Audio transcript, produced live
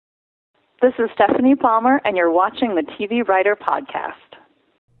This is Stephanie Palmer, and you're watching the TV Writer Podcast.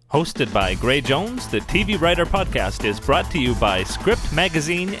 Hosted by Gray Jones, the TV Writer Podcast is brought to you by Script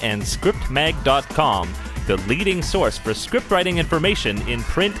Magazine and ScriptMag.com, the leading source for scriptwriting information in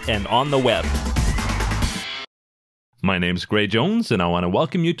print and on the web. My name's Gray Jones, and I want to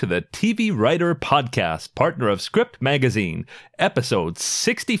welcome you to the TV Writer Podcast, partner of Script Magazine, episode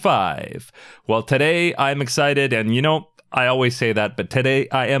 65. Well, today I'm excited, and I always say that, but today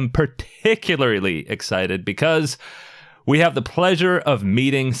I am particularly excited because we have the pleasure of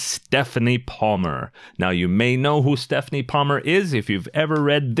meeting Stephanie Palmer. Now, you may know who Stephanie Palmer is if you've ever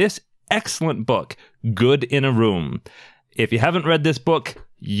read this excellent book, Good in a Room. If you haven't read this book,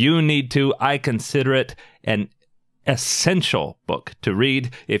 you need to. I consider it an essential book to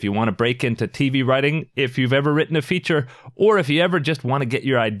read if you want to break into TV writing, if you've ever written a feature, or if you ever just want to get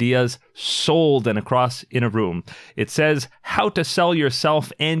your ideas sold and across in a room. It says how to sell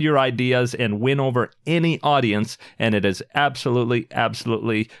yourself and your ideas and win over any audience, and it is absolutely,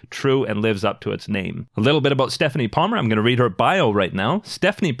 absolutely true and lives up to its name. A little bit about Stephanie Palmer. I'm going to read her bio right now.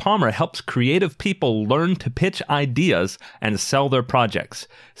 Stephanie Palmer helps creative people learn to pitch ideas and sell their projects.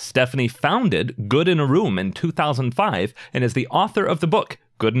 Stephanie founded Good in a Room in 2005 and is the author of the book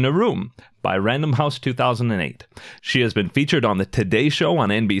Good in a Room by Random House 2008. She has been featured on The Today Show on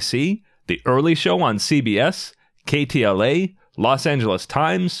NBC, The Early Show on CBS, KTLA, Los Angeles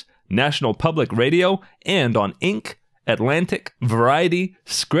Times, National Public Radio, and on Inc., Atlantic, Variety,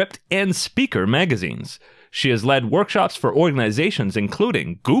 Script, and Speaker magazines. She has led workshops for organizations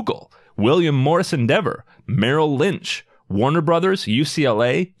including Google, William Morris Endeavor, Merrill Lynch, Warner Brothers,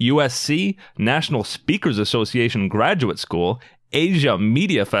 UCLA, USC, National Speakers Association Graduate School, Asia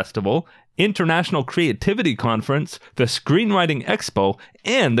Media Festival, International Creativity Conference, the Screenwriting Expo,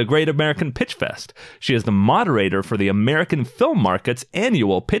 and the Great American Pitch Fest. She is the moderator for the American Film Market's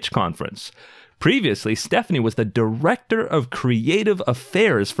annual pitch conference. Previously, Stephanie was the Director of Creative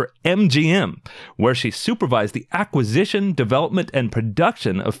Affairs for MGM, where she supervised the acquisition, development, and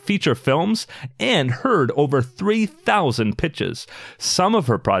production of feature films and heard over 3,000 pitches. Some of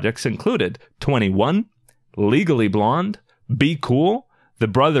her projects included 21, Legally Blonde, Be Cool, The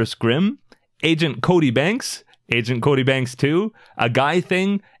Brothers Grimm, Agent Cody Banks, Agent Cody Banks 2, A Guy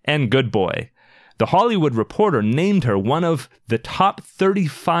Thing, and Good Boy. The Hollywood Reporter named her one of the top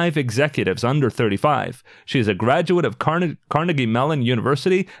 35 executives under 35. She is a graduate of Carnegie Mellon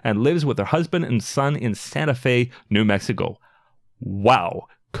University and lives with her husband and son in Santa Fe, New Mexico. Wow,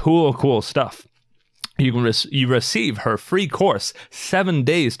 cool stuff. You receive her free course, 7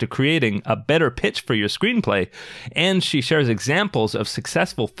 days to creating a better pitch for your screenplay, and she shares examples of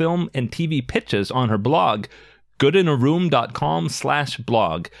successful film and TV pitches on her blog,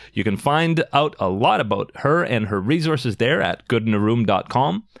 goodinaroom.com/blog. You can find out a lot about her and her resources there at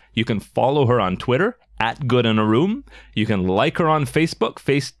goodinaroom.com. You can follow her on Twitter at goodinaroom. You can like her on Facebook,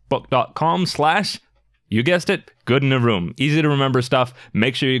 facebook.com/ you guessed it, Good in a Room. Easy to remember stuff.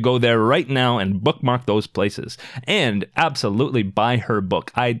 Make sure you go there right now and bookmark those places. And absolutely buy her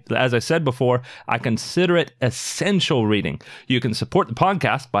book. As I said before, I consider it essential reading. You can support the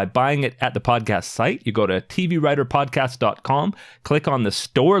podcast by buying it at the podcast site. You go to tvwriterpodcast.com, click on the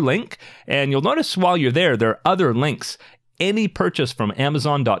store link, and you'll notice while you're there, there are other links. Any purchase from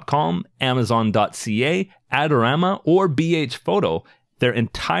Amazon.com, Amazon.ca, Adorama, or BH Photo, their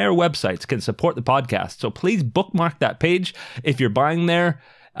entire websites can support the podcast. So please bookmark that page. If you're buying there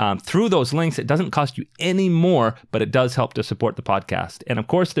through those links, it doesn't cost you any more, but it does help to support the podcast. And of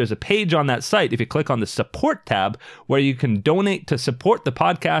course, there's a page on that site, if you click on the support tab, where you can donate to support the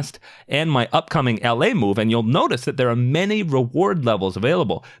podcast and my upcoming LA move. And you'll notice that there are many reward levels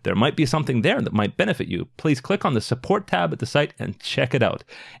available. There might be something there that might benefit you. Please click on the support tab at the site and check it out.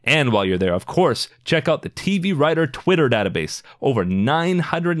 And while you're there, of course, check out the TV Writer Twitter database. Over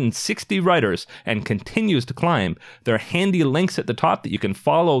 960 writers and continues to climb. There are handy links at the top that you can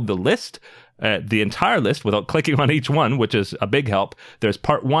follow the list, the entire list, without clicking on each one, which is a big help. There's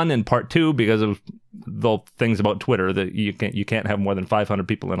part 1 and part 2 because of the things about Twitter that you can't have more than 500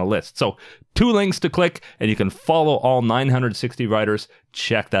 people in a list. So 2 links to click, and you can follow all 960 writers.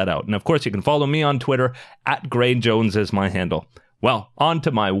 Check that out. And of course, you can follow me on Twitter at Gray Jones is my handle. Well, on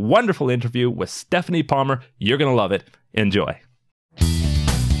to my wonderful interview with Stephanie Palmer. You're going to love it. Enjoy.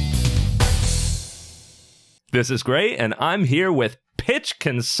 This is Gray, and I'm here with pitch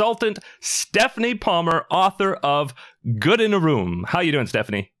consultant Stephanie Palmer, author of Good in a Room. How you doing,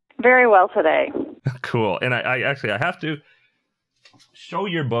 Stephanie? Very well today. Cool. And I have to show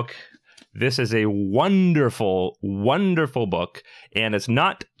your book. This is a wonderful, wonderful book, and it's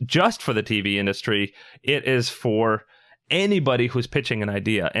not just for the TV industry. It is for anybody who's pitching an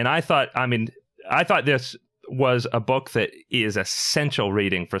idea. And I thought this was a book that is essential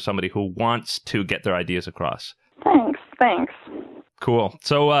reading for somebody who wants to get their ideas across. Thanks. Cool.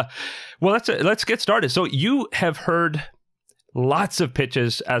 So, let's get started. So you have heard lots of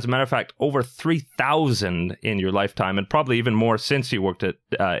pitches. As a matter of fact, over 3,000 in your lifetime, and probably even more since you worked at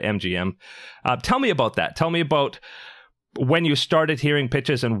MGM. Tell me about that. Tell me about when you started hearing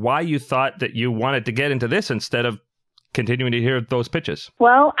pitches and why you thought that you wanted to get into this instead of continuing to hear those pitches.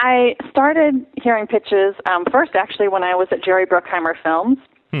 Well, I started hearing pitches first, actually, when I was at Jerry Bruckheimer Films.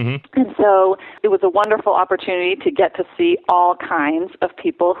 Mm-hmm. And so it was a wonderful opportunity to get to see all kinds of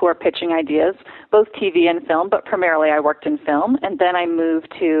people who are pitching ideas, both TV and film, but primarily I worked in film. And then I moved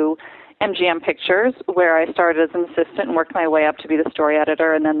to MGM Pictures, where I started as an assistant and worked my way up to be the story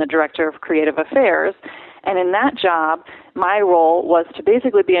editor and then the director of creative affairs. And in that job, my role was to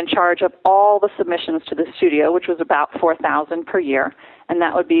basically be in charge of all the submissions to the studio, which was about 4,000 per year. And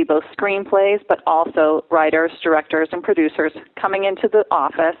that would be both screenplays, but also writers, directors, and producers coming into the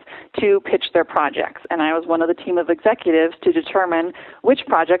office to pitch their projects. And I was one of the team of executives to determine which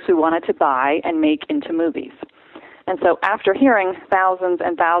projects we wanted to buy and make into movies. And so after hearing thousands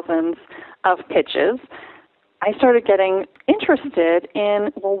and thousands of pitches, I started getting interested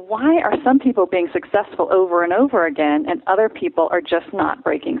in, well, why are some people being successful over and over again and other people are just not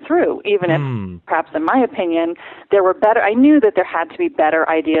breaking through, even if perhaps in my opinion, there were better, I knew that there had to be better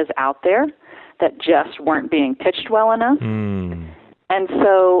ideas out there that just weren't being pitched well enough. And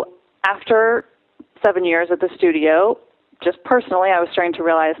so after 7 years at the studio, just personally, I was starting to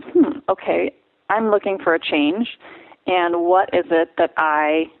realize, okay, I'm looking for a change. And what is it that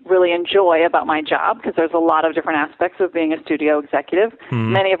I really enjoy about my job? Because there's a lot of different aspects of being a studio executive,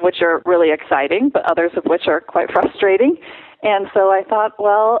 many of which are really exciting, but others of which are quite frustrating. And so I thought,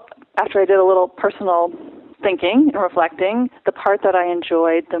 well, after I did a little personal thinking and reflecting, the part that I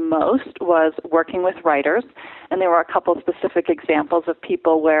enjoyed the most was working with writers. And there were a couple of specific examples of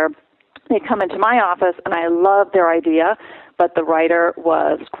people where they come into my office and I love their idea, but the writer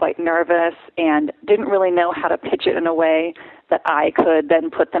was quite nervous and didn't really know how to pitch it in a way that I could then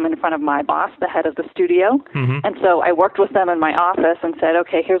put them in front of my boss, the head of the studio. And so I worked with them in my office and said,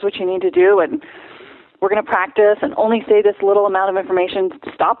 okay, here's what you need to do, and we're going to practice and only say this little amount of information.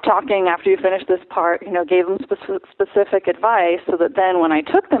 Stop talking after you finish this part. Gave them specific advice so that then when I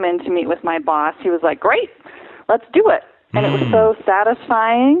took them in to meet with my boss, he was like, great, let's do it. And it was so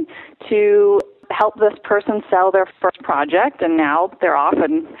satisfying to help this person sell their first project, and now they're off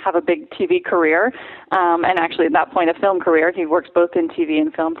and have a big TV career, and actually at that point a film career. He works both in TV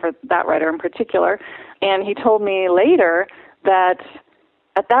and film for that writer in particular. And he told me later that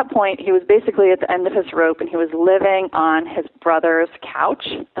at that point he was basically at the end of his rope and he was living on his brother's couch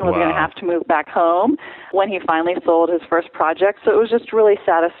and was going to have to move back home when he finally sold his first project. So it was just really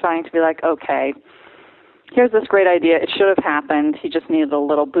satisfying to be like, okay, here's this great idea. It should have happened. He just needed a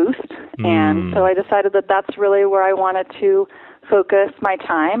little boost. And so I decided that that's really where I wanted to focus my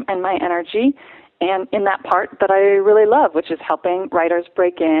time and my energy, and in that part that I really love, which is helping writers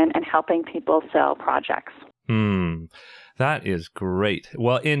break in and helping people sell projects. That is great.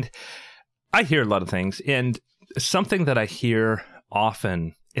 Well, and I hear a lot of things, and something that I hear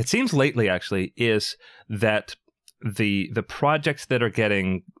often, it seems lately actually, is that the projects that are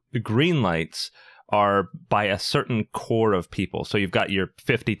getting green lights are by a certain core of people. So you've got your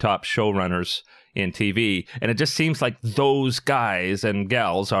 50 top showrunners in TV, and it just seems like those guys and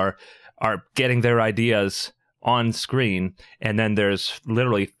gals are getting their ideas on screen, and then there's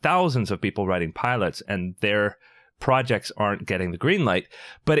literally thousands of people writing pilots, and their projects aren't getting the green light.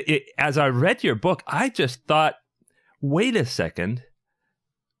 But as I read your book, I just thought, wait a second,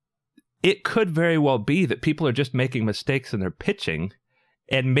 it could very well be that people are just making mistakes in their pitching,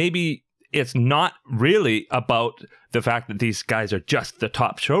 and maybe it's not really about the fact that these guys are just the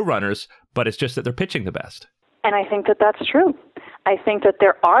top showrunners, but it's just that they're pitching the best. And I think that that's true. I think that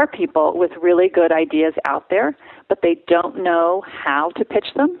there are people with really good ideas out there, but they don't know how to pitch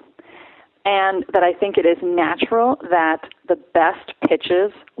them. And that I think it is natural that the best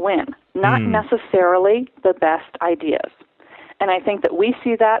pitches win, not necessarily the best ideas. And I think that we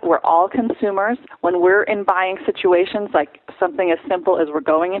see that we're all consumers when we're in buying situations, like something as simple as we're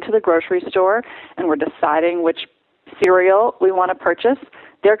going into the grocery store and we're deciding which cereal we want to purchase.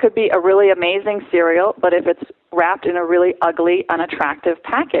 There could be a really amazing cereal, but if it's wrapped in a really ugly, unattractive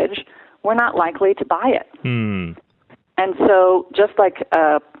package, we're not likely to buy it. And so just like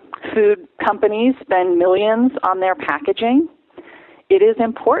food companies spend millions on their packaging, it is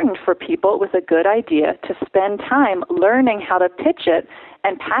important for people with a good idea to spend time learning how to pitch it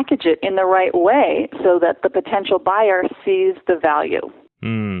and package it in the right way so that the potential buyer sees the value.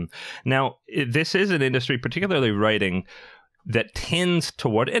 Now, this is an industry, particularly writing, that tends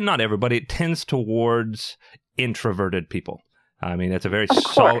toward, and not everybody, it tends towards introverted people. I mean, it's a very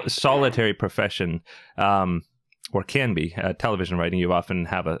solitary profession, or can be. Television writing, you often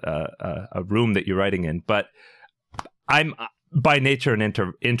have a room that you're writing in. But I'm by nature an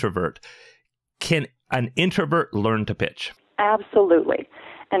introvert. Can an introvert learn to pitch? Absolutely.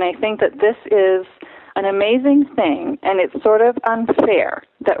 And I think that this is an amazing thing, and it's sort of unfair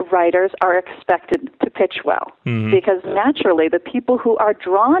that writers are expected to pitch well. Because naturally, the people who are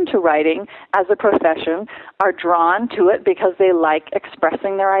drawn to writing as a profession are drawn to it because they like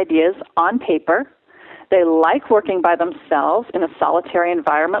expressing their ideas on paper. They like working by themselves in a solitary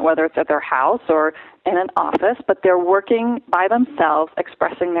environment, whether it's at their house or in an office, but they're working by themselves,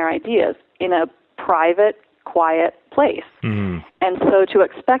 expressing their ideas in a private, quiet place. And so to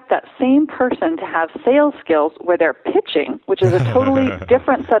expect that same person to have sales skills where they're pitching, which is a totally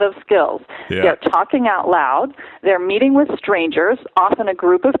different set of skills. Yeah. They're talking out loud. They're meeting with strangers, often a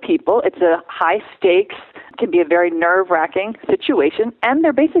group of people. It's a high stakes, can be a very nerve-wracking situation. And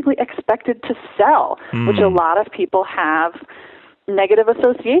they're basically expected to sell, which a lot of people have negative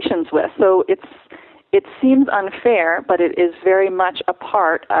associations with. So it seems unfair, but it is very much a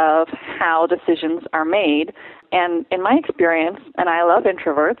part of how decisions are made. And in my experience, and I love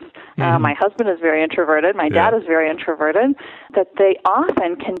introverts, my husband is very introverted, my dad is very introverted, that they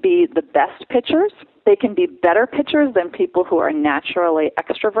often can be the best pitchers. They can be better pitchers than people who are naturally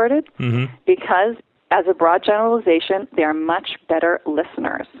extroverted because, as a broad generalization, they are much better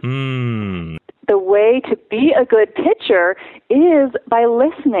listeners. The way to be a good pitcher is by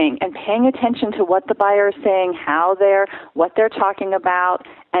listening and paying attention to what the buyer is saying, what they're talking about,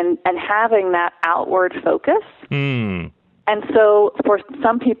 and having that outward focus. And so for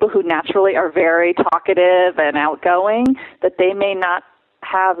some people who naturally are very talkative and outgoing, that they may not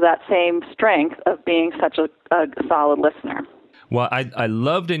have that same strength of being such a solid listener. Well, I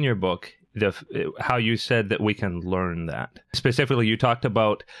loved in your book how you said that we can learn that. Specifically, you talked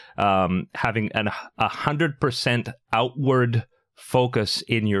about having 100% outward focus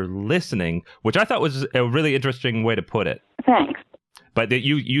in your listening, which I thought was a really interesting way to put it. Thanks. But that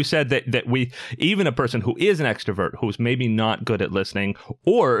you said that we, even a person who is an extrovert, who's maybe not good at listening,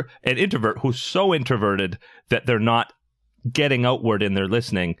 or an introvert who's so introverted that they're not getting outward in their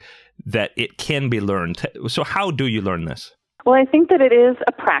listening, that it can be learned. So how do you learn this? Well, I think that it is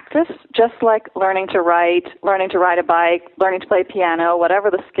a practice, just like learning to ride a bike, learning to play piano, whatever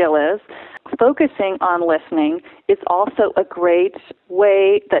the skill is. Focusing on listening is also a great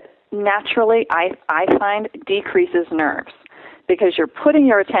way that naturally I find decreases nerves, because you're putting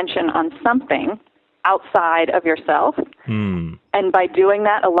your attention on something outside of yourself. And by doing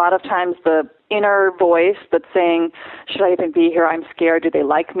that, a lot of times the inner voice that's saying, should I even be here? I'm scared. Do they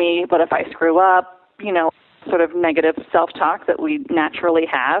like me? What if I screw up? Sort of negative self-talk that we naturally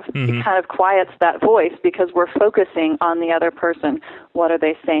have, it kind of quiets that voice because we're focusing on the other person. What are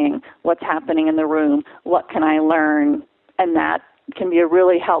they saying? What's happening in the room? What can I learn? And that can be a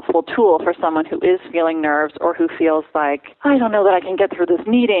really helpful tool for someone who is feeling nerves or who feels like, I don't know that I can get through this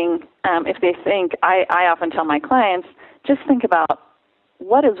meeting. If they think, I often tell my clients, just think about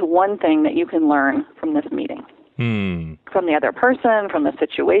what is one thing that you can learn from this meeting. From the other person, from the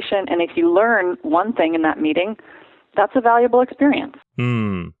situation. And if you learn one thing in that meeting, that's a valuable experience.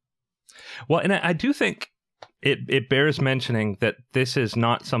 Well, and I do think it bears mentioning that this is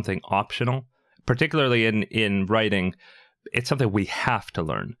not something optional, particularly in writing. It's something we have to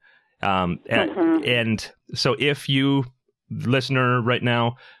learn. And so if you, listener right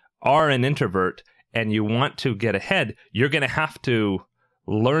now, are an introvert and you want to get ahead, you're going to have to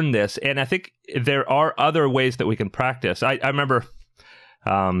learn this. And I think there are other ways that we can practice. I remember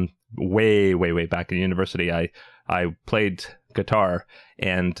way back in university, I played guitar.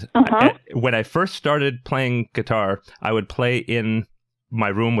 And when I first started playing guitar, I would play in my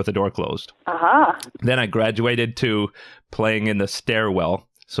room with the door closed. Then I graduated to playing in the stairwell,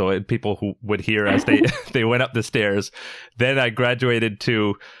 so people who would hear as they went up the stairs. Then I graduated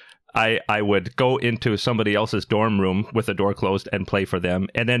to I would go into somebody else's dorm room with the door closed and play for them.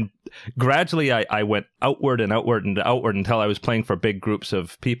 And then gradually I went outward and outward and outward until I was playing for big groups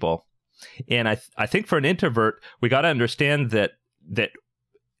of people. And I think for an introvert, we got to understand that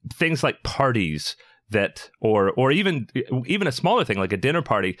things like parties, that or even a smaller thing like a dinner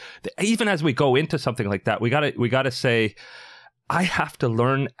party, even as we go into something like that, we gotta say, I have to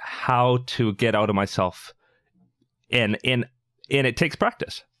learn how to get out of myself, and it takes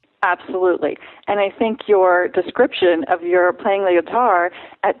practice. Absolutely. And I think your description of your playing the guitar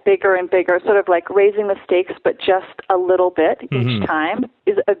at bigger and bigger, sort of like raising the stakes, but just a little bit each time,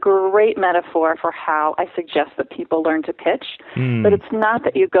 is a great metaphor for how I suggest that people learn to pitch. But it's not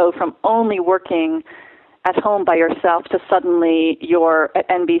that you go from only working at home by yourself to suddenly you're at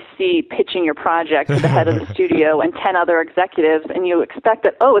NBC pitching your project to the head of the studio and 10 other executives, and you expect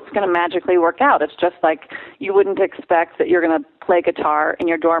that, it's going to magically work out. It's just like you wouldn't expect that you're going to play guitar in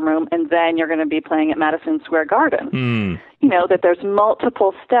your dorm room and then you're going to be playing at Madison Square Garden. You know, that there's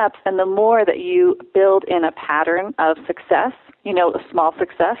multiple steps, and the more that you build in a pattern of success, you know, a small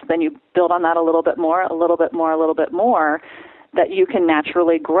success, then you build on that a little bit more, a little bit more, a little bit more, that you can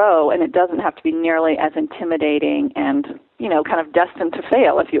naturally grow, and it doesn't have to be nearly as intimidating and, you know, kind of destined to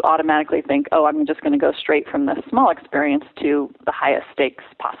fail if you automatically think, I'm just going to go straight from this small experience to the highest stakes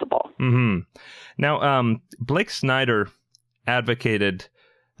possible. Now, Blake Snyder advocated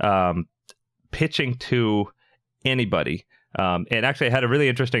pitching to anybody, and actually I had a really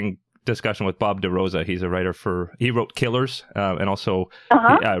interesting discussion with Bob DeRosa. He's a writer he wrote Killers, and also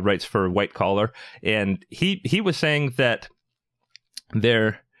he writes for White Collar, and he was saying that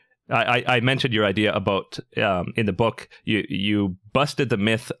I mentioned your idea about in the book you busted the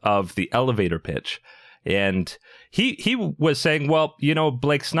myth of the elevator pitch, and he was saying, well, you know,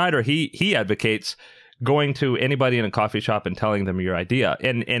 Blake Snyder he advocates going to anybody in a coffee shop and telling them your idea,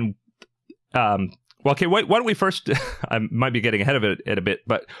 and well, okay, why don't we first I might be getting ahead of it a bit,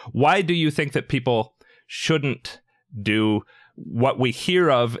 but why do you think that people shouldn't do what we hear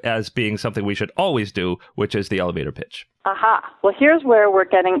of as being something we should always do, which is the elevator pitch? Well, here's where we're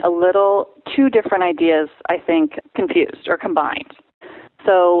getting a little two different ideas, I think, confused or combined.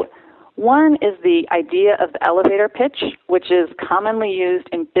 So one is the idea of the elevator pitch, which is commonly used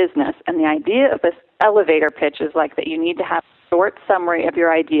in business. And the idea of this elevator pitch is like that you need to have a short summary of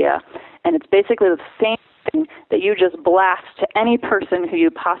your idea. And it's basically the same thing that you just blast to any person who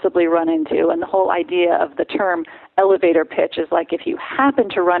you possibly run into. And the whole idea of the term elevator pitch is like if you happen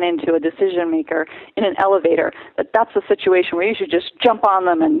to run into a decision maker in an elevator, that's a situation where you should just jump on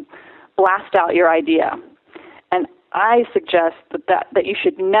them and blast out your idea. And I suggest that you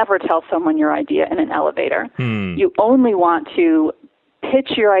should never tell someone your idea in an elevator. You only want to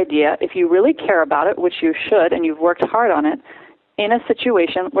pitch your idea, if you really care about it, which you should, and you've worked hard on it, in a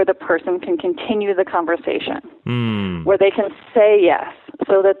situation where the person can continue the conversation, where they can say yes,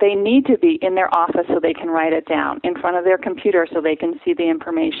 so that they need to be in their office so they can write it down, in front of their computer so they can see the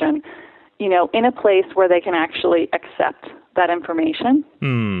information, you know, in a place where they can actually accept that information,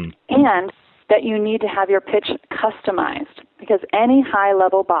 and that you need to have your pitch customized, because any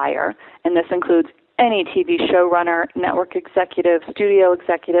high-level buyer, and this includes any TV showrunner, network executive, studio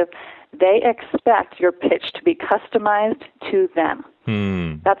executive, they expect your pitch to be customized to them.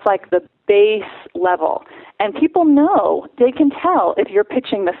 That's like the base level. And people know, they can tell if you're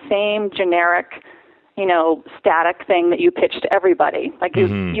pitching the same generic, you know, static thing that you pitch to everybody. Like you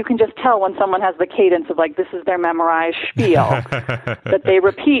can just tell when someone has the cadence of like, this is their memorized spiel that they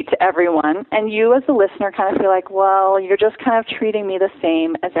repeat to everyone. And you as a listener kind of feel like, well, you're just kind of treating me the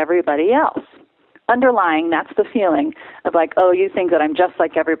same as everybody else. Underlying, that's the feeling of like, you think that I'm just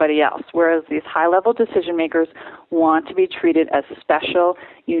like everybody else. Whereas these high-level decision makers want to be treated as special,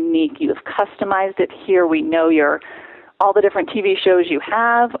 unique. You've customized it here. We know all the different TV shows you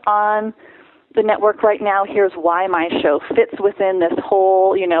have on the network right now. Here's why my show fits within this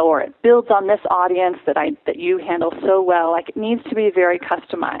whole, you know, or it builds on this audience that you handle so well. Like, it needs to be very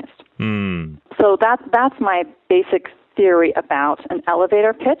customized. So that's my basic theory about an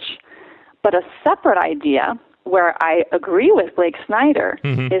elevator pitch. But a separate idea where I agree with Blake Snyder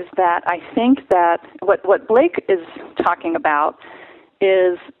is that I think that what Blake is talking about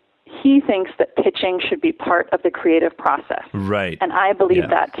is he thinks that pitching should be part of the creative process. Right. And I believe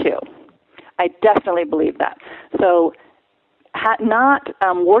that too. I definitely believe that. So not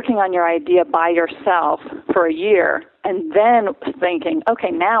working on your idea by yourself for a year and then thinking, okay,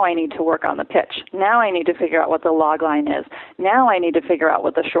 now I need to work on the pitch. Now I need to figure out what the log line is. Now I need to figure out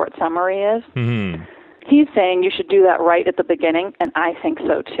what the short summary is. He's saying you should do that right at the beginning, and I think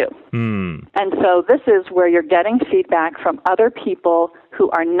so too. And so this is where you're getting feedback from other people who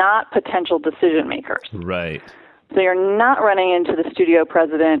are not potential decision makers. Right. So you're not running into the studio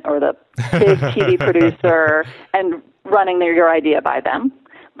president or the big TV producer and running your idea by them,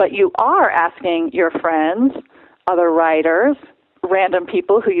 but you are asking your friends, other writers, random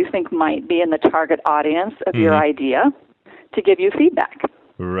people who you think might be in the target audience of your idea to give you feedback.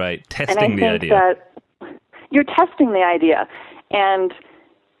 Right, testing the idea. And I think that you're testing the idea. And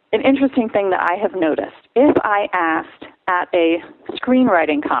an interesting thing that I have noticed, if I asked at a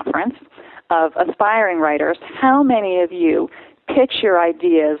screenwriting conference of aspiring writers, how many of you pitch your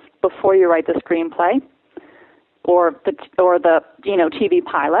ideas before you write the screenplay or the TV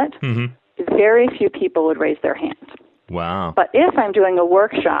pilot? Mm-hmm. Very few people would raise their hand. Wow. But if I'm doing a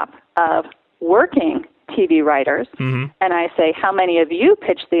workshop of working TV writers, mm-hmm. and I say, how many of you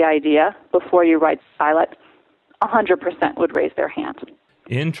pitch the idea before you write the pilot, 100% would raise their hand.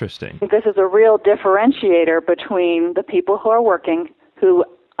 Interesting. This is a real differentiator between the people who are working, who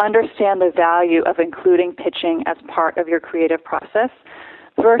understand the value of including pitching as part of your creative process,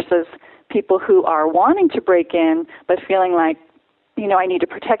 versus people who are wanting to break in but feeling like, I need to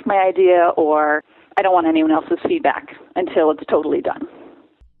protect my idea, or I don't want anyone else's feedback until it's totally done.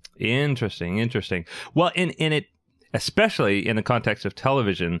 Interesting. Well, in it, especially in the context of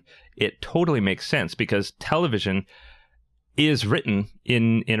television, it totally makes sense because television is written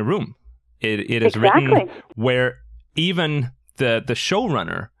in a room. It is exactly. written where even the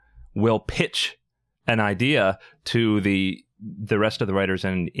showrunner will pitch an idea to the rest of the writers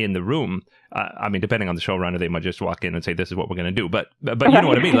in the room. I mean, depending on the showrunner, they might just walk in and say, "This is what we're going to do." But you know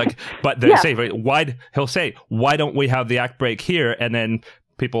what I mean. But they say, he'll say, "Why don't we have the act break here?" And then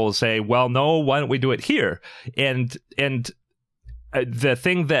people will say, "Well, no, why don't we do it here?" And the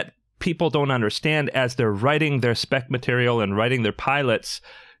thing that people don't understand as they're writing their spec material and writing their pilots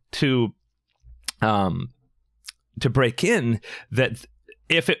to break in, that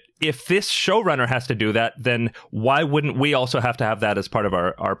if this showrunner has to do that, then why wouldn't we also have to have that as part of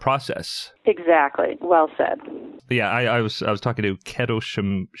our process? Exactly. Well said. Yeah, I was talking to Keto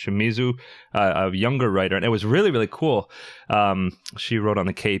Shimizu, a younger writer, and it was really, really cool. She wrote on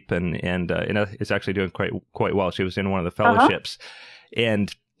the Cape and is actually doing quite well. She was in one of the fellowships,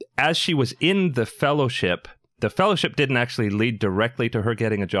 and as she was in the fellowship didn't actually lead directly to her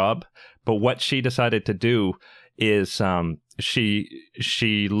getting a job, but what she decided to do is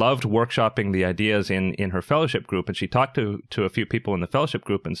she loved workshopping the ideas in her fellowship group, and she talked to a few people in the fellowship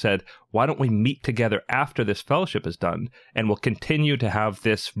group and said, why don't we meet together after this fellowship is done, and we'll continue to have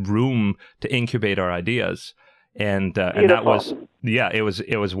this room to incubate our ideas. And that was,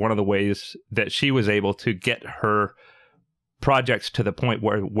 it was one of the ways that she was able to get her projects to the point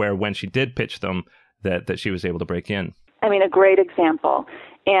where when she did pitch them, that she was able to break in. I mean, a great example.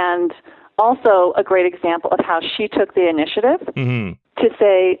 And also a great example of how she took the initiative mm-hmm. to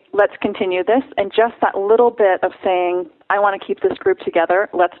say, let's continue this. And just that little bit of saying, I want to keep this group together,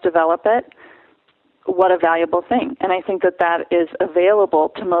 let's develop it. What a valuable thing. And I think that is available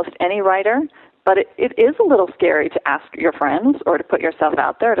to most any writer, but it is a little scary to ask your friends or to put yourself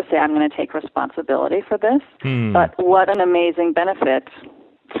out there to say, I'm going to take responsibility for this. But what an amazing benefit.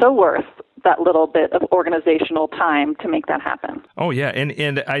 So worth that little bit of organizational time to make that happen. Oh yeah, and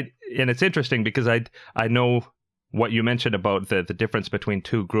it's interesting because I know what you mentioned about the difference between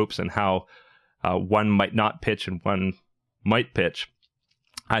two groups and how one might not pitch and one might pitch.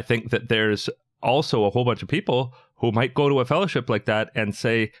 I think that there's also a whole bunch of people who might go to a fellowship like that and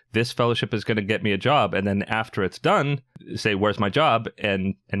say, this fellowship is going to get me a job, and then after it's done, say, where's my job,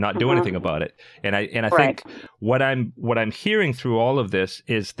 and not do anything about it. And I think what I'm hearing through all of this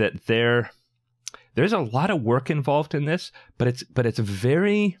is that there's a lot of work involved in this, but it's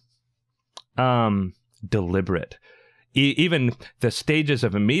very deliberate. Even the stages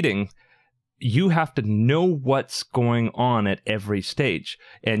of a meeting, you have to know what's going on at every stage,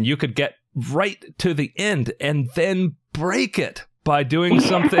 and you could get right to the end and then break it by doing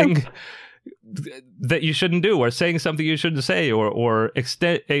something that you shouldn't do, or saying something you shouldn't say, or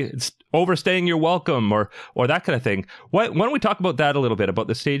overstaying your welcome, or that kind of thing. Why don't we talk about that a little bit, about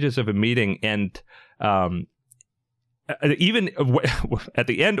the stages of a meeting, and even at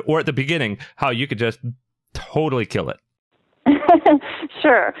the end or at the beginning, how you could just totally kill it.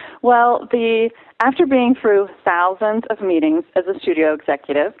 Sure. Well, after being through thousands of meetings as a studio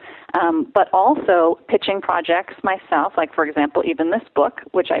executive, but also pitching projects myself, like, for example, even this book,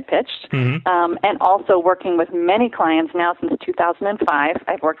 which I pitched, mm-hmm. And also working with many clients now since 2005.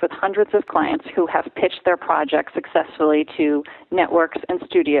 I've worked with hundreds of clients who have pitched their projects successfully to networks and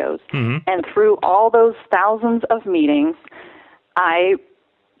studios. Mm-hmm. And through all those thousands of meetings, I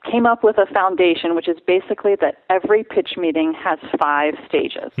came up with a foundation, which is basically that every pitch meeting has 5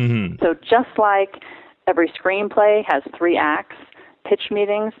 stages. Mm-hmm. So just like every screenplay has 3 acts, pitch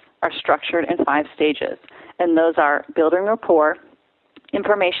meetings are structured in 5 stages. And those are building rapport,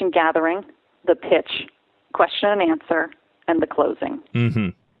 information gathering, the pitch, question and answer, and the closing. Mm-hmm.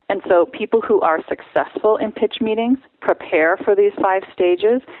 And so people who are successful in pitch meetings prepare for these 5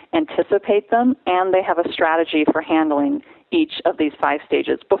 stages, anticipate them, and they have a strategy for handling each of these 5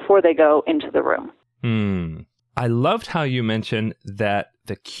 stages before they go into the room. I loved how you mentioned that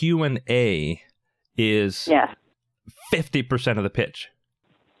the Q&A is Yes. 50% of the pitch.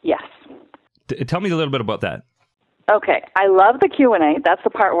 Yes. Tell me a little bit about that. Okay, I love the Q&A. That's the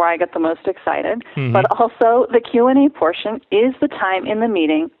part where I get the most excited. Mm-hmm. But also the Q&A portion is the time in the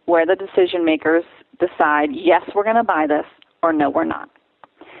meeting where the decision makers decide, yes, we're going to buy this, or no, we're not.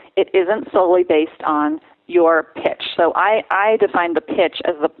 It isn't solely based on your pitch. So I define the pitch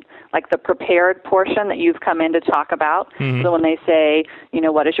as the prepared portion that you've come in to talk about. Mm-hmm. So when they say,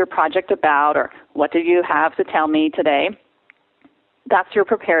 what is your project about, or what do you have to tell me today? That's your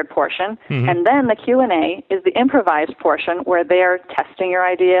prepared portion. Mm-hmm. And then the Q&A is the improvised portion where they're testing your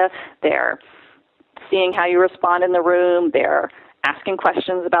idea, they're seeing how you respond in the room, they're asking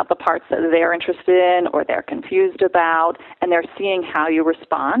questions about the parts that they're interested in or they're confused about, and they're seeing how you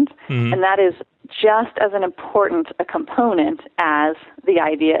respond. Mm-hmm. And that is just as an important a component as the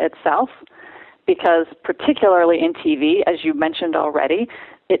idea itself, because particularly in TV, as you mentioned already,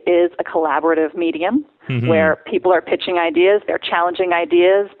 it is a collaborative medium. Mm-hmm. where people are pitching ideas, they're challenging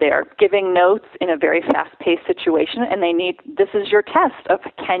ideas, they're giving notes in a very fast-paced situation, and this is your test of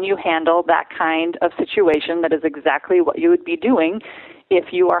can you handle that kind of situation that is exactly what you would be doing if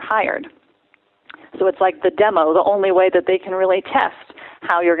you are hired. So it's like the demo. The only way that they can really test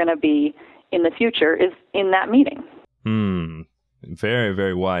how you're going to be in the future is in that meeting. Very,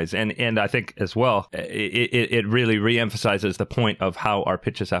 very wise. And I think as well, it really reemphasizes the point of how our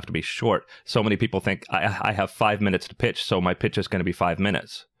pitches have to be short. So many people think, I have 5 minutes to pitch, so my pitch is going to be 5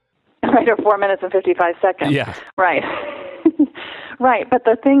 minutes. Right, or 4 minutes and 55 seconds. Yeah. Right. Right, but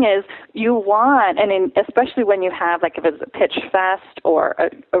the thing is, you want, especially when you have, like if it's a pitch fest or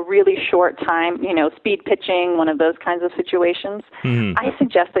a really short time, speed pitching, one of those kinds of situations, I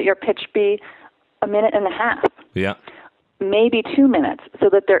suggest that your pitch be a minute and a half. Yeah. Maybe 2 minutes, so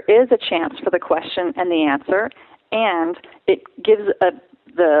that there is a chance for the question and the answer, and it gives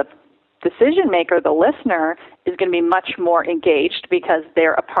the decision maker, the listener, is going to be much more engaged because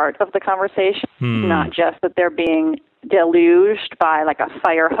they're a part of the conversation, not just that they're being deluged by like a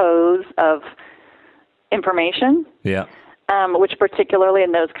fire hose of information. Yeah. Which particularly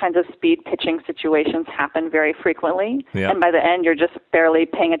in those kinds of speed pitching situations happen very frequently. Yeah. And by the end, you're just barely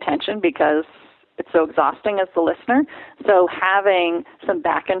paying attention because it's so exhausting as the listener. So having some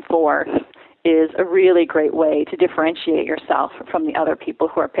back and forth is a really great way to differentiate yourself from the other people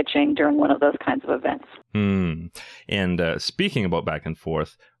who are pitching during one of those kinds of events. And speaking about back and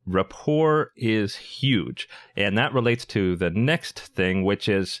forth, rapport is huge. And that relates to the next thing, which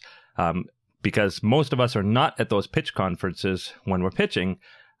is because most of us are not at those pitch conferences when we're pitching,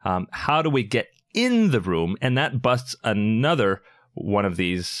 how do we get in the room? And that busts another one of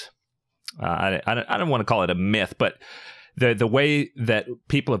these, I don't want to call it a myth, but the way that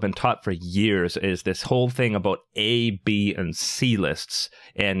people have been taught for years is this whole thing about A, B, and C lists.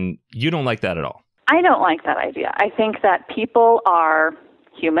 And you don't like that at all. I don't like that idea. I think that people are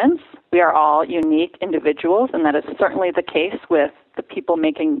humans. We are all unique individuals, and that is certainly the case with the people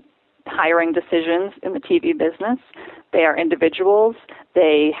making hiring decisions in the TV business. They are individuals.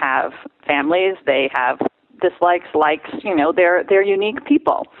 They have families. They have dislikes, likes. They're unique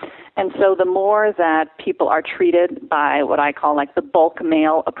people. And so the more that people are treated by what I call like the bulk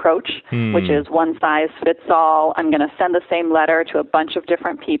mail approach, which is one size fits all, I'm going to send the same letter to a bunch of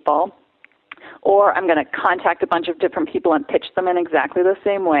different people, or I'm going to contact a bunch of different people and pitch them in exactly the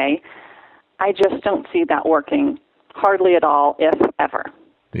same way, I just don't see that working hardly at all, if ever.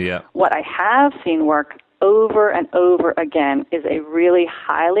 Yeah. What I have seen work over and over again is a really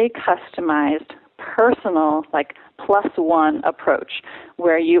highly customized, personal, like +1 approach,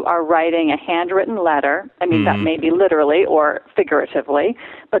 where you are writing a handwritten letter. I mean, that may be literally or figuratively,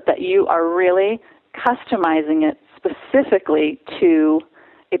 but that you are really customizing it specifically to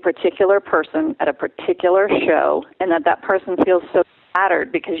a particular person at a particular show, and that person feels so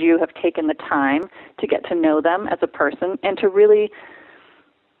flattered because you have taken the time to get to know them as a person and to really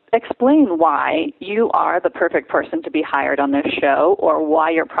explain why you are the perfect person to be hired on this show, or why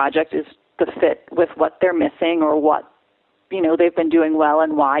your project is the fit with what they're missing, or what they've been doing well,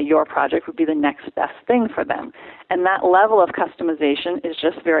 and why your project would be the next best thing for them. And that level of customization is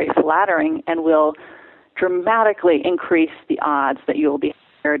just very flattering and will dramatically increase the odds that you will be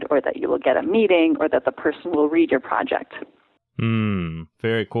hired, or that you will get a meeting, or that the person will read your project.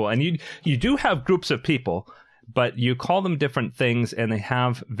 Very cool. And you do have groups of people, but you call them different things, and they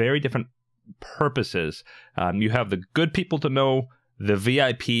have very different purposes. You have the good people to know, the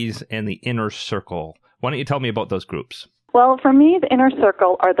VIPs, and the inner circle. Why don't you tell me about those groups? Well, for me, the inner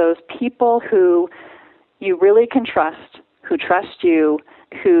circle are those people who you really can trust, who trust you,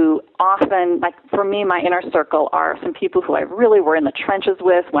 who often, like for me, my inner circle are some people who I really were in the trenches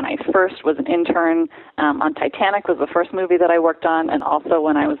with when I first was an intern on Titanic, was the first movie that I worked on, and also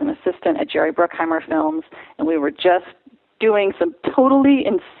when I was an assistant at Jerry Bruckheimer Films, and we were just doing some totally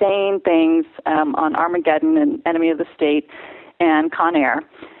insane things on Armageddon and Enemy of the State and Con Air.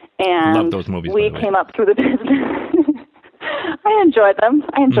 And love those movies, we came up through the business. I enjoyed them.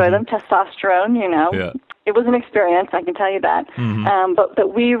 Testosterone, Yeah. It was an experience, I can tell you that.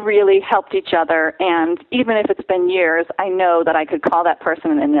 But we really helped each other, and even if it's been years, I know that I could call that person,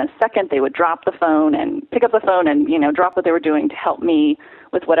 and in a second they would drop the phone and pick up the phone and, drop what they were doing to help me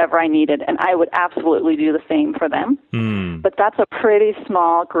with whatever I needed, and I would absolutely do the same for them. But that's a pretty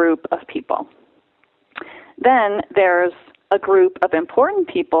small group of people. Then there's a group of important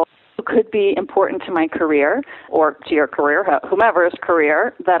people who could be important to my career or to your career, whomever's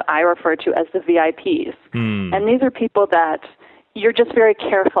career, that I refer to as the VIPs. And these are people that you're just very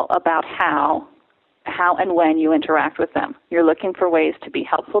careful about how and when you interact with them. You're looking for ways to be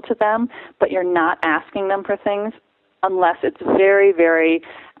helpful to them, but you're not asking them for things unless it's very, very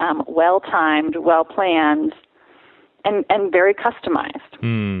well-timed, well-planned, and very customized.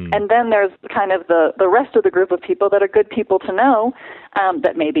 And then there's kind of the rest of the group of people that are good people to know,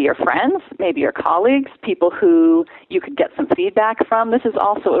 that may be your friends, maybe your colleagues, people who you could get some feedback from. This is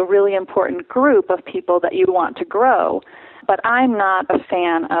also a really important group of people that you want to grow. But I'm not a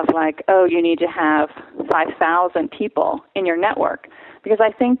fan of like, oh, you need to have 5,000 people in your network, because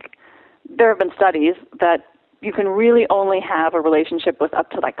I think there have been studies that you can really only have a relationship with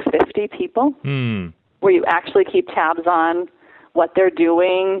up to like 50 people. Where you actually keep tabs on what they're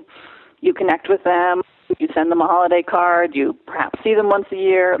doing, you connect with them, you send them a holiday card, you perhaps see them once a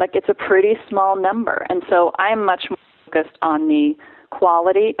year. Like, it's a pretty small number. And so I'm much more focused on the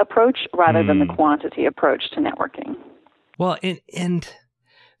quality approach rather than the quantity approach to networking. Well, and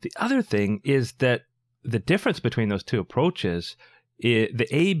the other thing is that the difference between those two approaches, the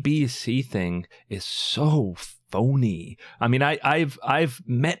ABC thing is so phony. I mean, I've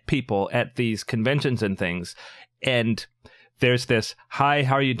met people at these conventions and things, and there's this, hi,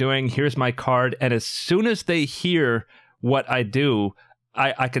 how are you doing? Here's my card. And as soon as they hear what I do,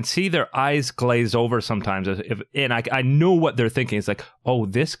 I can see their eyes glaze over sometimes. And I know what they're thinking. It's like, oh,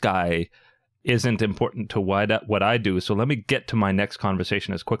 this guy isn't important to what I do, so let me get to my next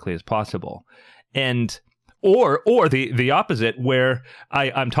conversation as quickly as possible. And Or the opposite, where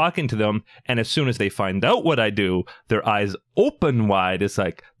I'm talking to them, and as soon as they find out what I do, their eyes open wide. It's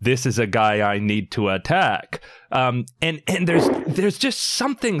like, this is a guy I need to attack. And there's just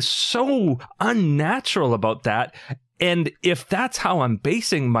something so unnatural about that. And if that's how I'm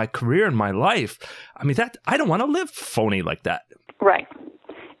basing my career and my life, I mean, I don't want to live phony like that. Right.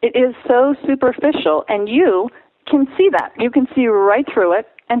 It is so superficial, and you can see that. You can see right through it,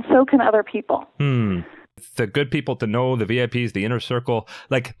 and so can other people. The good people to know, the VIPs, the inner circle.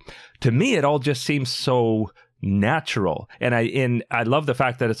 Like, to me, it all just seems so natural. And I love the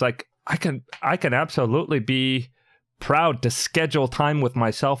fact that it's like, I can absolutely be proud to schedule time with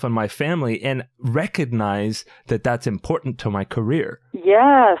myself and my family and recognize that that's important to my career.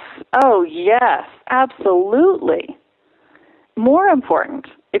 Yes. Oh, yes. Absolutely. More important,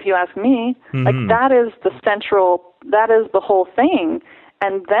 if you ask me. Like, that is the whole thing.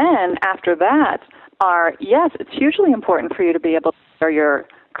 And then after that, yes, it's hugely important for you to be able to share your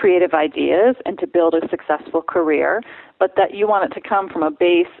creative ideas and to build a successful career, but that you want it to come from a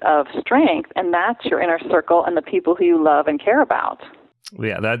base of strength, and that's your inner circle and the people who you love and care about.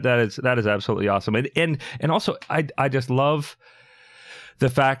 Yeah, that is absolutely awesome. And also, I just love the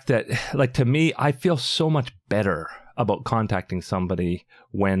fact that, like, to me, I feel so much better about contacting somebody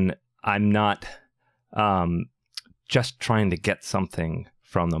when I'm not just trying to get something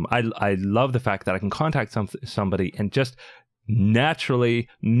from them. I love the fact that I can contact somebody and just naturally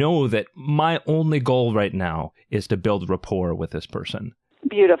know that my only goal right now is to build rapport with this person.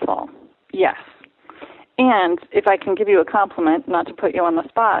 Beautiful. Yes. And if I can give you a compliment, not to put you on the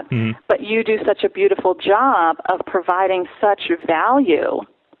spot, but you do such a beautiful job of providing such value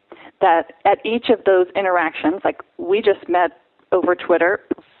that at each of those interactions, like we just met over Twitter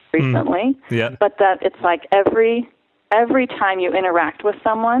recently, but that it's like every time you interact with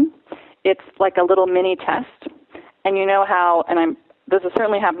someone, it's like a little mini test. And you know how, this has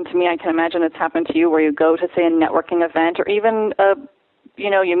certainly happened to me, I can imagine it's happened to you, where you go to, say, a networking event, or even,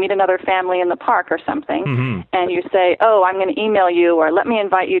 you meet another family in the park or something, and you say, oh, I'm going to email you, or let me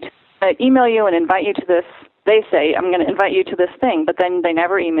invite you to email you and invite you to this. They say, I'm going to invite you to this thing, but then they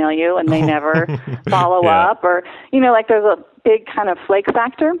never email you and they never follow up, or, like there's big kind of flake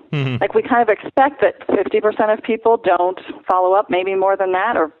factor. Like we kind of expect that 50% of people don't follow up, maybe more than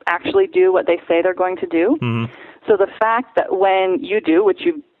that, or actually do what they say they're going to do. So the fact that when you do, which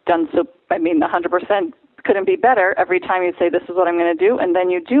you've done, so I mean, 100% couldn't be better every time you say, this is what I'm going to do, and then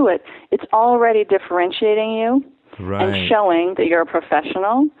you do it, it's already differentiating you and showing that you're a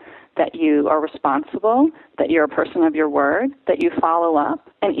professional, that you are responsible, that you're a person of your word, that you follow up.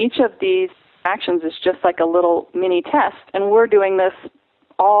 And each of these actions is just like a little mini test, and we're doing this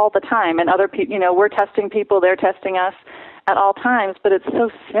all the time. And other people, we're testing people, they're testing us at all times, but it's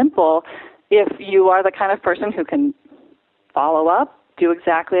so simple if you are the kind of person who can follow up, do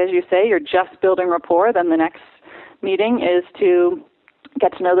exactly as you say, you're just building rapport, then the next meeting is to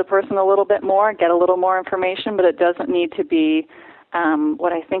get to know the person a little bit more, get a little more information, but it doesn't need to be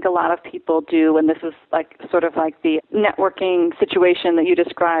what I think a lot of people do, and this is like sort of like the networking situation that you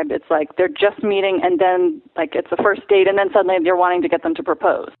described. It's like they're just meeting, and then like it's the first date, and then suddenly you're wanting to get them to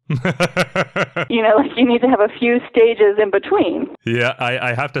propose. Like you need to have a few stages in between. Yeah,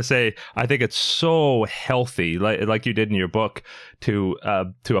 I have to say, I think it's so healthy, like you did in your book, to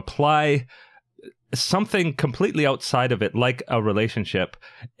apply something completely outside of it, like a relationship,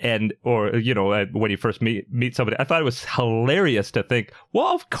 or when you first meet somebody. I thought it was hilarious to think, well,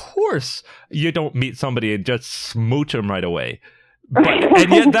 of course you don't meet somebody and just smooch them right away.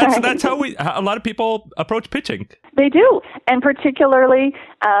 And yet that's how a lot of people approach pitching. They do, and particularly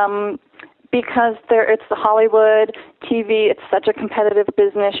because it's the Hollywood TV, it's such a competitive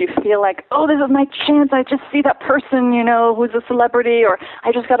business. You feel like, oh, this is my chance. I just see that person, who's a celebrity, or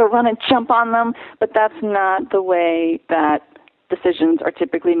I just got to run and jump on them. But that's not the way that decisions are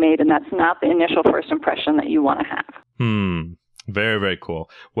typically made, and that's not the initial first impression that you want to have. Very, very cool.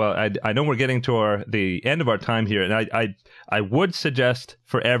 Well, I know we're getting to the end of our time here, and I would suggest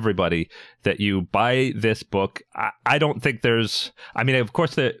for everybody that you buy this book. I don't think there's, of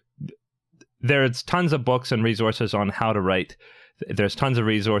course, there's tons of books and resources on how to write. There's tons of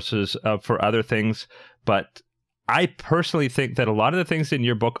resources for other things. But I personally think that a lot of the things in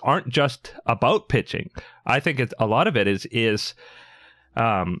your book aren't just about pitching. I think a lot of it is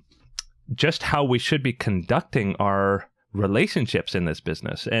just how we should be conducting our relationships in this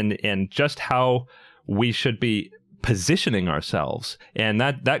business, and just how we should be positioning ourselves. And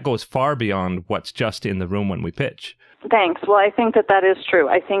that goes far beyond what's just in the room when we pitch. Thanks. Well, I think that is true.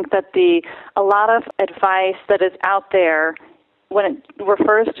 I think that a lot of advice that is out there, when it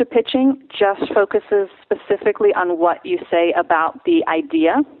refers to pitching, just focuses specifically on what you say about the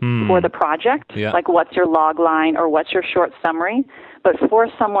idea for the project, like what's your log line or what's your short summary. But for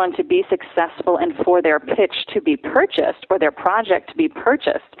someone to be successful and for their pitch to be purchased or their project to be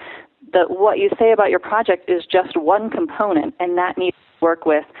purchased, what you say about your project is just one component, and that needs to work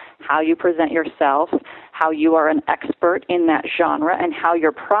with how you present yourself, how you are an expert in that genre, and how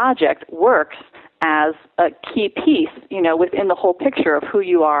your project works as a key piece, within the whole picture of who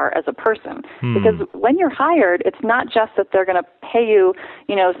you are as a person. Because when you're hired, it's not just that they're going to pay you,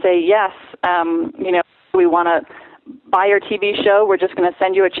 say, yes, we want to buy your TV show, we're just going to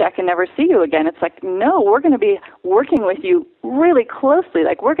send you a check and never see you again. It's like, no, we're going to be working with you really closely.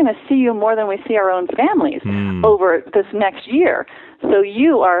 Like, we're going to see you more than we see our own families over this next year. So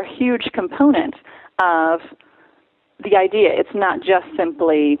you are a huge component of the idea. It's not just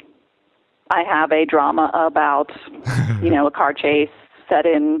simply, I have a drama about, a car chase set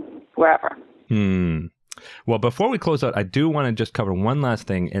in wherever. Well, before we close out, I do want to just cover one last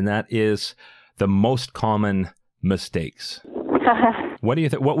thing, and that is the most common mistakes. What do you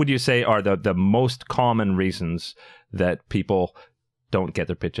what would you say are the most common reasons that people don't get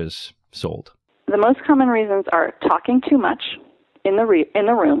their pitches sold? The most common reasons are talking too much in the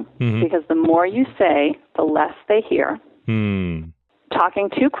room, because the more you say, the less they hear. Talking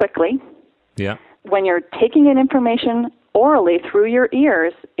too quickly. Yeah. When you're taking in information orally through your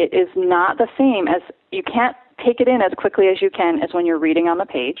ears, it is not the same as, you can't take it in as quickly as you can as when you're reading on the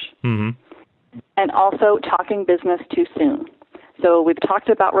page. And also talking business too soon. So we've talked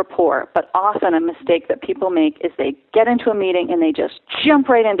about rapport, but often a mistake that people make is they get into a meeting and they just jump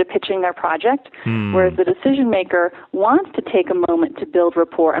right into pitching their project, whereas the decision maker wants to take a moment to build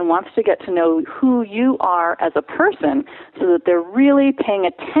rapport and wants to get to know who you are as a person, so that they're really paying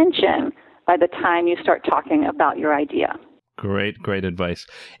attention by the time you start talking about your idea. Great advice.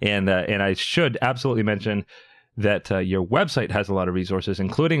 And I should absolutely mention that your website has a lot of resources,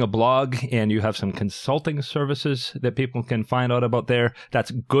 including a blog, and you have some consulting services that people can find out about there.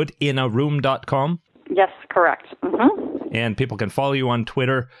 That's goodinaroom.com. Yes, correct. And people can follow you on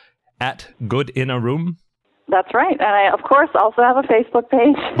Twitter at goodinaroom. That's right. And I, of course, also have a Facebook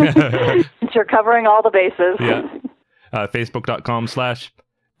page. You're covering all the bases. Yeah.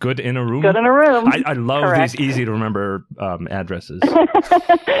 Facebook.com/Good in a Room. Good in a Room. I love Correct. these easy to remember addresses.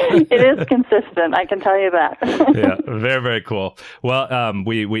 It is consistent, I can tell you that. Yeah, very, very cool. Well,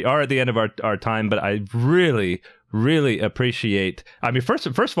 we are at the end of our time, but I really appreciate. I mean, first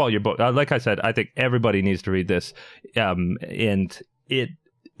of all, your book. Like I said, I think everybody needs to read this, and it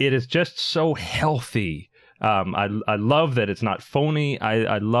is just so healthy. I love that it's not phony.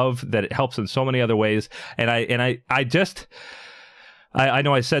 I love that it helps in so many other ways, and I just. I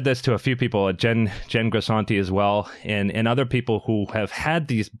know I said this to a few people, Jen Grisanti as well, and other people who have had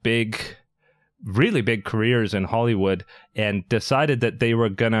these really big careers in Hollywood and decided that they were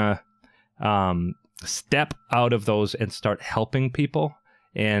gonna step out of those and start helping people.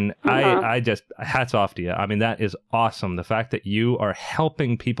 And I just, hats off to you. I mean, that is awesome. The fact that you are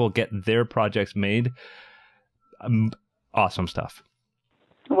helping people get their projects made, awesome stuff.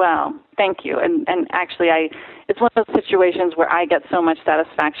 Well, thank you. And actually, it's one of those situations where I get so much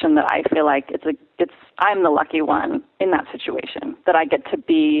satisfaction that I feel like I'm the lucky one in that situation, that I get to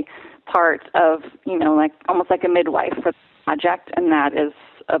be part of, like almost like a midwife for the project, and that is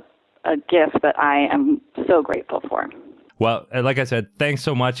a gift that I am so grateful for. Well, like I said, thanks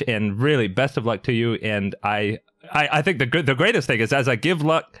so much, and really best of luck to you. And I think the greatest thing is as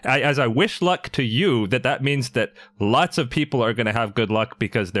I wish luck to you, that means that lots of people are going to have good luck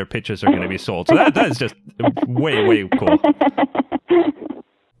because their pitches are going to be sold. So that is just way cool.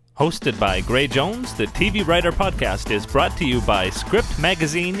 Hosted by Gray Jones, the TV Writer Podcast is brought to you by Script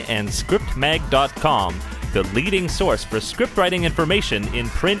Magazine and ScriptMag.com, the leading source for script writing information in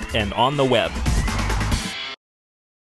print and on the web.